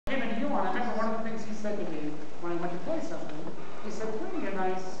more. And I remember one of the things he said to me when I went to play something, he said, play me a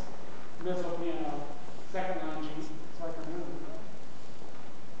nice mezzo piano, second line G, so I can remember that.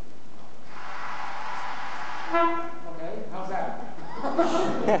 Okay, how's that?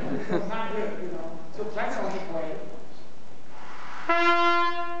 It's not good, you know. So that's how he played.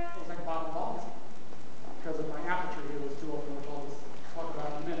 It was like bottom volume because of my aperture here was too open, which I'll just talk about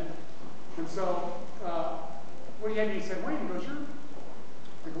in a minute. And so, what he had me, he said, Wayne, he goes,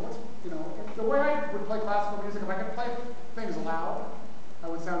 I go, what's, you know, the way I would play classical music, if I could play things loud, I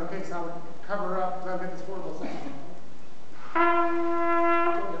would sound okay, so I would cover up, because I would get this horrible sound.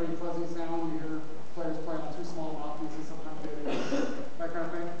 Very fuzzy sound, you hear players playing on too small mouthpieces, sometimes that kind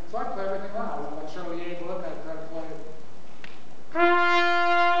of thing. So I play everything loud, like Charlie Abel, I try to play it. I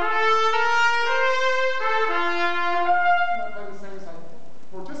play these things like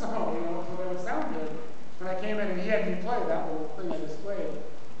fortissimo, you know, so they would sound good. When I came in and he had me play that little thing I displayed,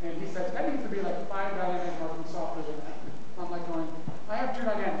 and he said, that needs to be like 5 dynamics more softer than that. I'm like going, I have 2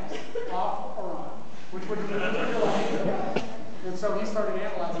 dynamics, off or on, which would be like. And so he started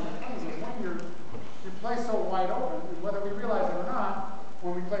analyzing the things. When you play so wide open, and whether we realize it or not,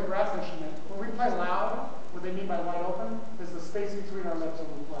 when we play brass instrument, when we play loud, what they mean by wide open is the space between our lips when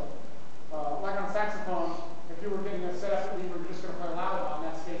we play. Like on saxophone, if you were getting a setup that we were just going to play loud on,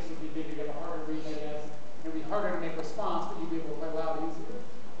 that space would be big. You get a harder relay as. It would be harder to make response, but you'd be able to play loud easier.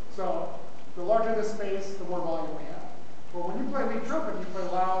 So the larger the space, the more volume we have. But when you play lead trumpet, you play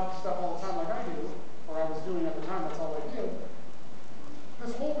loud stuff all the time like I do, or I was doing at the time, that's all I did.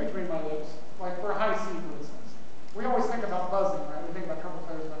 This hole between my lips, like for a high C, for instance. We always think about buzzing, right? We think about trumpet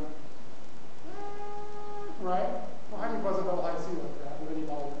players going, right? Well, how do you buzz a double high C like that with any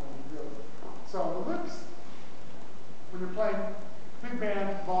volume? Really? So the lips, when you're playing big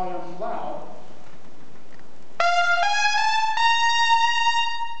band volume loud,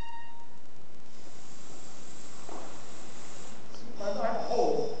 I have a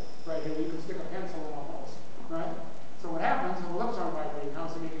hole right here. You can stick a pencil in almost, right? So what happens is the lips aren't vibrating.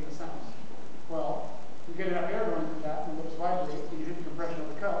 How's it making the sounds? Well, you get enough air going through that, and the lips vibrate, and you hit the compression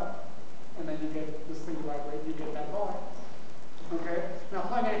of the cup, and then you get this thing to vibrate, you get that volume. Okay? Now,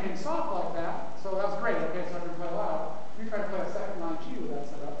 playing anything soft like that, so that was great. Okay, so I can play loud. You try to play a second line G with that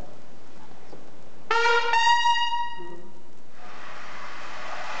setup.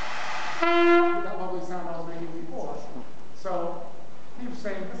 That lovely sound I was making before. So he was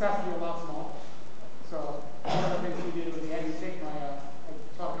saying this has to be a lot smaller. So one of the things he did was he had me take my, I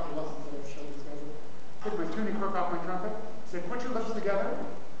taught a couple lessons that I showed these guys. Took my tuning crook off my trumpet. Said, put your lips together.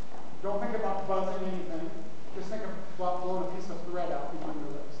 Don't think about buzzing anything. Just think about blowing a piece of thread out between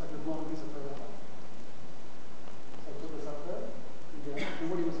your lips, like you're blowing a piece of thread out. So I put this up there. And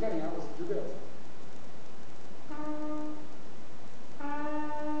what he was getting at was to do this.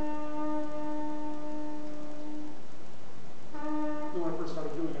 When I first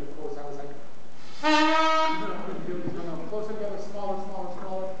started doing it, of course, I was like, closer together, smaller,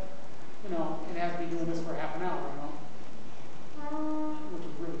 you know, and it has to be doing this for half an hour, you know, which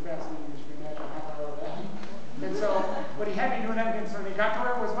was really fascinating, as you can imagine, half an hour of that. And so, but he had me doing that again, so he got to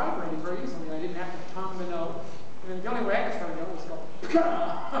where it was vibrating very easily. I didn't have to tongue the note. And then the only way I could start doing it was go,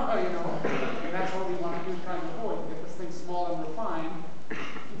 you know, and that's what we want to do, trying to avoid, get this thing small and refined.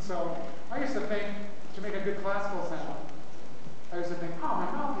 And so, I used to think, to make a good classical sound, I used to think, oh,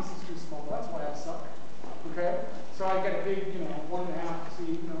 my mouthpiece is too small. That's why I suck. Okay? So I get a big, you know, 1.5 C,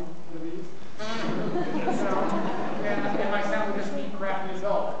 you know, one of these. And my sound would just be crappy and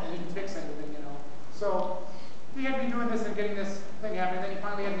dull. I didn't fix anything, you know. So he had me doing this and getting this thing happening. Then he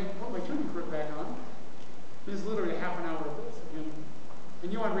finally had me put my tuning crook back on. It was literally half an hour of this.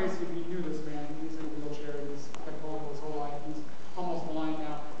 And Johan Racy, if you knew this man, he's in a wheelchair. He's had polio his whole life. He's almost blind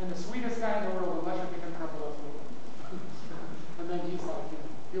now. And the sweetest guy in the world, unless you're picking trouble up. And then he's like, you know,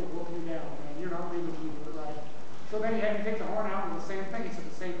 he'll whoop you down, man. You're not leaving me with it right. So then he had me take the horn out and the same thing. He said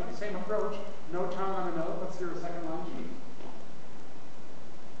the same approach. No tongue on the note. Let's hear a second line G.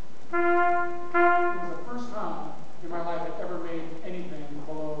 It was the first time in my life I'd ever made anything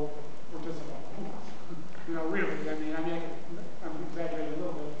below fortissimo. You know, really. I'm exaggerating a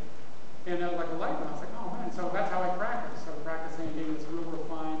little bit. And that was like a light one. I was like, oh man. So that's how I practiced. So practicing and getting this real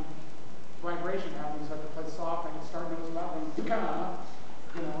refined vibration happening. So I could play soft. I could start notes without going,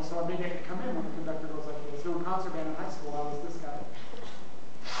 you know, so maybe I could come in when the conductor goes like this. Doing concert band in high school, I was this guy.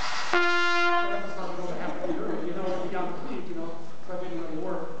 But that's not going to happen here. You know, beyond the peak, you know, so that didn't really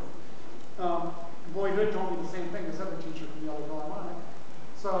work. Boyd Hood told me the same thing, this other teacher from the other Philharmonic.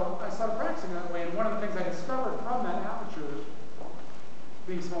 So I started practicing that way, and one of the things I discovered from that aperture,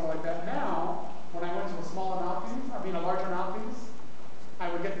 being smaller like that, now, when I went to a smaller mouthpiece, a larger mouthpiece, I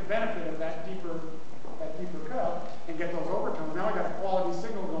would get the benefit of that deeper cut and get those overtones. Now I got a quality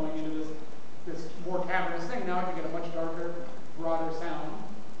signal going into this more cavernous thing. Now I can get a much darker, broader sound,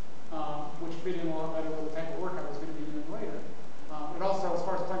 which fit in a lot better with the type of work I was going to be doing later. And also, as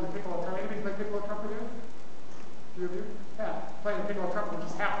far as playing the piccolo trumpet, anybody play piccolo trumpet here? Few of you? Yeah, playing the piccolo trumpet, which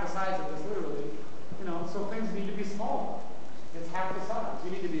is half the size of this, literally. You know, so things need to be smaller. It's half the size.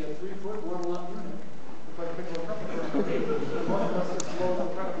 You need to be a 3-foot, 1 lump unit to play the piccolo trumpet. And most of us just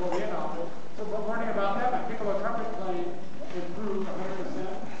try to blow in off it. So learning about that, my piccolo trumpet playing improved 100%.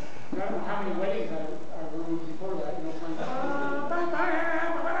 I don't know how many weddings I ruined before that, you know, playing.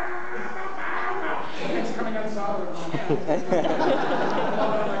 It's coming out solid in my hand. I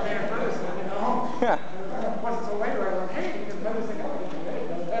made it first, you know. It wasn't so later I learned, hey, you can play this thing out.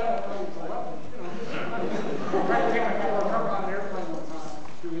 I tried to take my piccolo trumpet on an airplane one time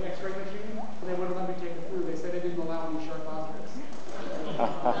through the X-ray machine, and they wouldn't let me take it through. They said they didn't allow any sharp objects.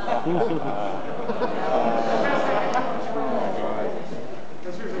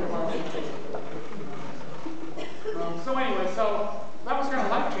 That's usually what so anyway, so that was kind of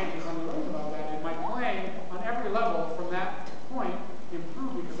life-changing when we learned about that. And my playing on every level from that point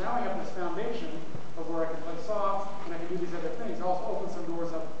improved because now I have this foundation of where I can play soft and I can do these other things. It also opens some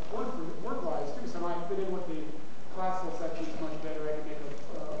doors up work-wise too. So now I fit in with the classical sections much better. I can make a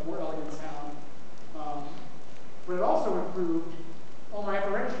more elegant sound. But it also improved all my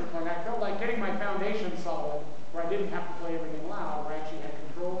upper register playing. I felt like getting my foundation solid where I didn't have to play everything loud, where I actually had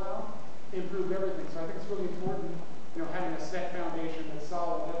control now, improved everything. So I think it's really important, you know, having a set foundation that's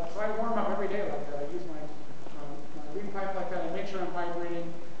solid. So I warm up every day like that. I use my lead pipe like that. I make sure I'm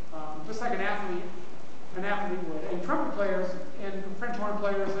vibrating, just like an athlete would. And trumpet players and French horn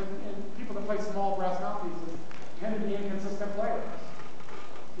players and people that play small brass mouthpieces tend to be inconsistent players.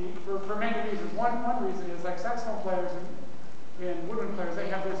 For many reasons. One reason is like saxophone players and woodwind players, they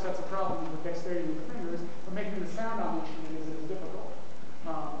have their sets of problems with dexterity with the fingers, but making the sound on the instrument is difficult.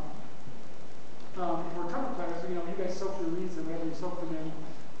 For trumpet players, you know, you guys soak your reeds and whenever you soak them in,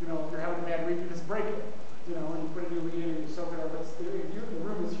 you know, if you're having a bad reed, you just break it, you know, and you put a new reed in and you soak it up. If the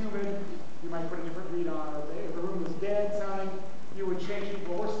room is humid, you might put a different reed on, or if the room is dead sounding, you would change it.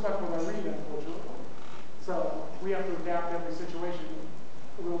 Well, we're stuck with our reed, unfortunately. So we have to adapt every situation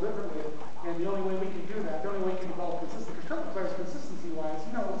a little differently. And the only way we can do that, the only way we can develop consistency, because trumpet players, consistency-wise,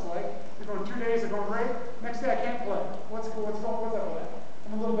 you know what it's like. You're going 2 days, they're going great. Next day, I can't play. What's up with that?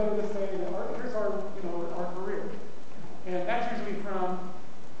 I'm a little better this day. Here's our career. And that's usually from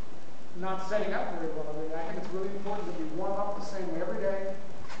not setting up very well. I think it's really important that we warm up the same way every day.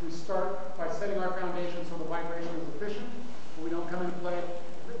 We start by setting our foundation so the vibration is efficient, but we don't come in and play.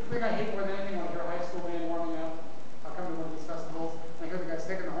 The thing I hate more than anything when I hear a high school band warming up, I'll come to one of these festivals, and I hear the guys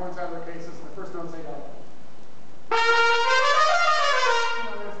taking the horns out of their cases, and the first notes they go. You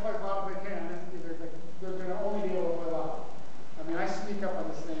know, they're as loud as they can. They're going to only be able to play loud. I mean, I sneak up on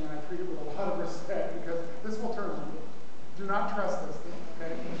this thing, and I treat it with a lot of respect, because this will turn on you. Do not trust this thing,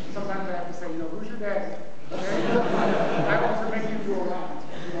 okay? Sometimes I have to say, you know, who's your daddy? Okay? I want to make you do a round,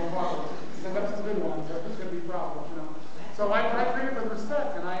 you know, properly. Send up some good ones, or there's going to be problems, you know. So I treat it with respect,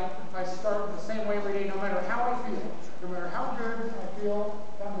 and I start the same way every day, no matter how I feel, no matter how good I feel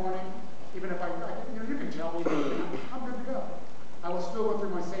that morning, even if you can tell me, I'm good to go. I will still go through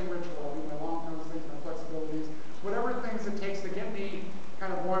my same ritual. I'll do my long term things, my flexibilities, whatever things it takes to get me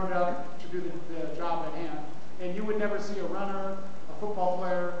kind of warmed up to do the job at hand. And you would never see a runner, a football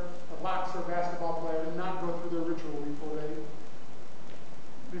player, a boxer, basketball player not go through their ritual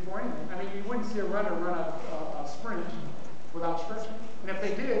before anything. I mean, you wouldn't see a runner run a sprint without stretching. And if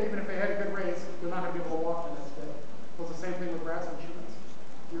they did, even if they had a good race, they're not going to be able to walk the next day. Well, it's the same thing with brass instruments.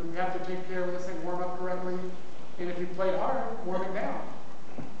 You have to take care of this thing, warm up correctly, and if you play hard, warm it down.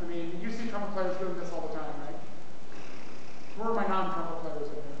 I mean, you see trumpet players doing this all the time, right? Where are my non-trumpet players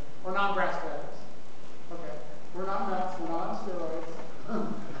in here? Or non-brass players? Okay. We're not nuts, we're not on steroids.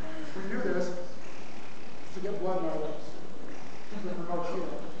 We do this to get blood in our lips. To promote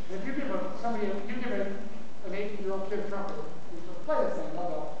healing. And if you give an 8-year-old kid a trumpet, you just play this thing, how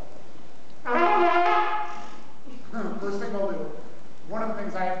about? First thing they'll do. One of the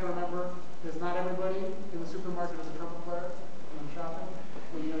things I have to remember is not everybody in the supermarket is a trumpet player when I'm shopping.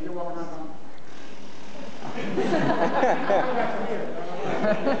 Well, you know, you're walking around going,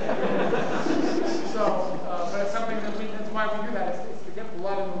 so, but it's something that's why we do that. It's to get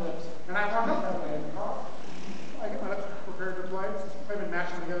blood in the lips. And I warm up that way in the car. I get my lips prepared to play. I've been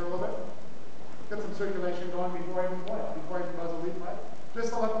matching together a little bit. Get some circulation going before I even play, before I even buzz a lead pipe. Just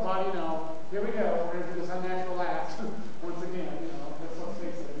to let the body know, here we go, we're going to do this unnatural act. Once again, you know, let's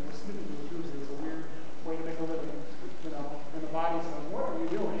face it, sleeping with Tuesday is a weird way to make a living, you know. And the body's like, what are you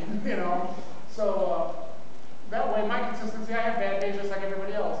doing? You know? So that way, my consistency, I have bad days just like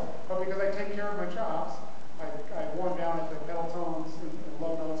everybody else. But because I take care of my chops, I warm down at the pedal tones and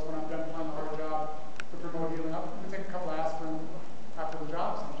low notes when I'm done playing a hard job to promote healing up. I'm going to take a couple aspirin after the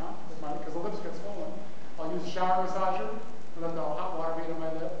job sometimes because the lips get swollen. I'll use a shower massager and let the hot water beat on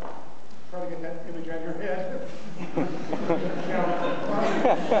my lip. Try to get that image out of your head. But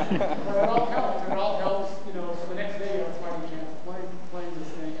it all helps. It all helps, you know, so the next day it's like,